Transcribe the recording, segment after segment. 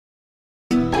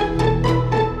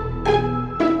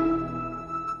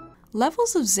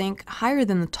Levels of zinc higher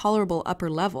than the tolerable upper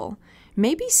level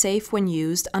may be safe when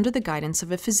used under the guidance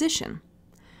of a physician.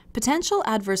 Potential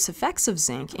adverse effects of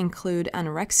zinc include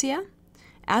anorexia,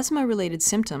 asthma-related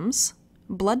symptoms,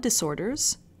 blood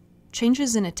disorders,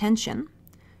 changes in attention,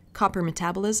 copper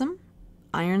metabolism,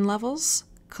 iron levels,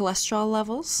 cholesterol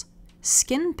levels,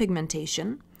 skin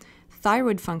pigmentation,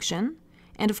 thyroid function,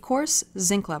 and of course,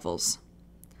 zinc levels.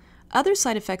 Other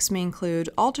side effects may include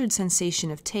altered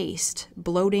sensation of taste,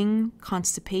 bloating,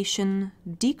 constipation,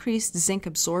 decreased zinc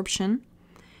absorption,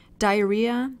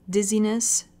 diarrhea,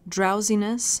 dizziness,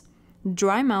 drowsiness,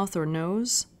 dry mouth or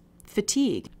nose,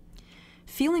 fatigue,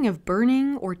 feeling of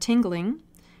burning or tingling,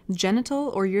 genital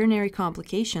or urinary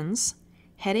complications,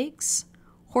 headaches,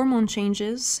 hormone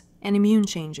changes, and immune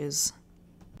changes.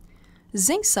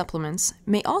 Zinc supplements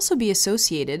may also be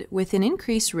associated with an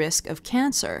increased risk of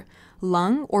cancer,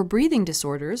 lung or breathing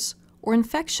disorders, or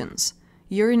infections,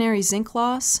 urinary zinc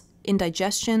loss,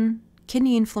 indigestion,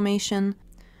 kidney inflammation,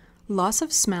 loss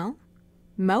of smell,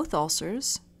 mouth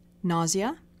ulcers,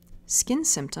 nausea, skin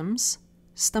symptoms,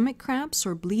 stomach cramps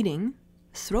or bleeding,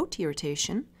 throat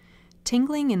irritation,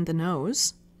 tingling in the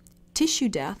nose, tissue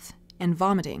death, and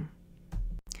vomiting.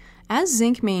 As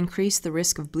zinc may increase the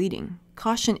risk of bleeding,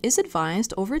 caution is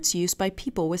advised over its use by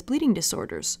people with bleeding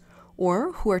disorders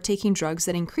or who are taking drugs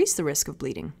that increase the risk of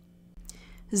bleeding.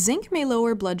 Zinc may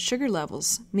lower blood sugar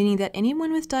levels, meaning that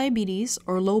anyone with diabetes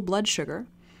or low blood sugar,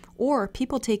 or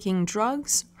people taking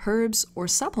drugs, herbs, or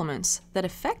supplements that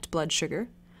affect blood sugar,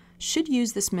 should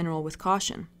use this mineral with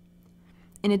caution.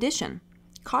 In addition,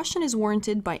 caution is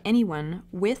warranted by anyone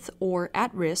with or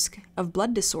at risk of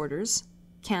blood disorders,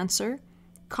 cancer,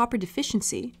 copper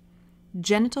deficiency,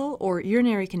 genital or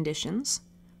urinary conditions,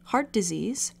 heart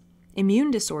disease,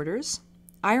 immune disorders,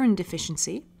 iron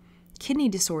deficiency, kidney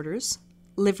disorders,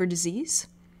 liver disease,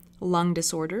 lung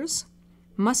disorders,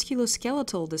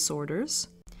 musculoskeletal disorders,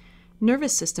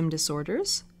 nervous system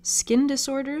disorders, skin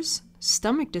disorders,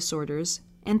 stomach disorders,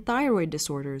 and thyroid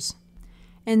disorders.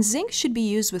 And zinc should be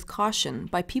used with caution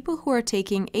by people who are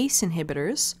taking ACE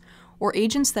inhibitors or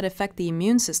agents that affect the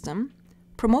immune system,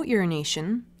 promote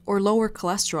urination, or lower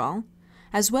cholesterol,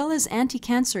 as well as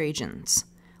anti-cancer agents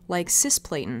like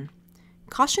cisplatin.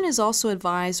 Caution is also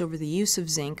advised over the use of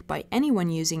zinc by anyone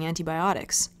using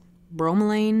antibiotics,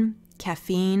 bromelain,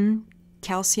 caffeine,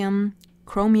 calcium,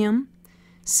 chromium,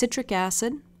 citric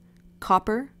acid,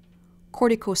 copper,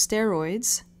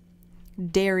 corticosteroids,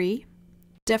 dairy,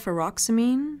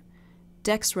 deferoxamine,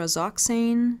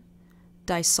 dexrazoxane,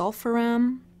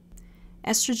 disulfiram,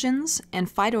 estrogens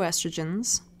and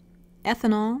phytoestrogens,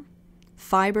 ethanol,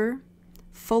 fiber,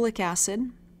 folic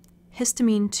acid,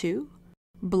 histamine 2,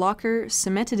 blocker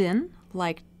cimetidine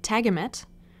like Tagamet,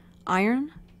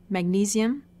 iron,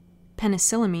 magnesium,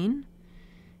 penicillamine,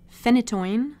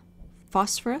 phenytoin,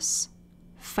 phosphorus,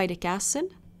 phytic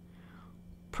acid,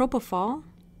 propofol,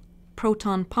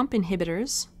 proton pump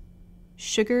inhibitors,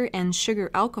 sugar and sugar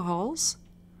alcohols,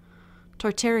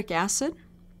 tartaric acid,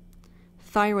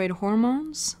 thyroid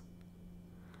hormones,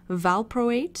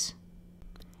 valproate,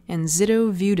 and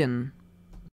zidovudin.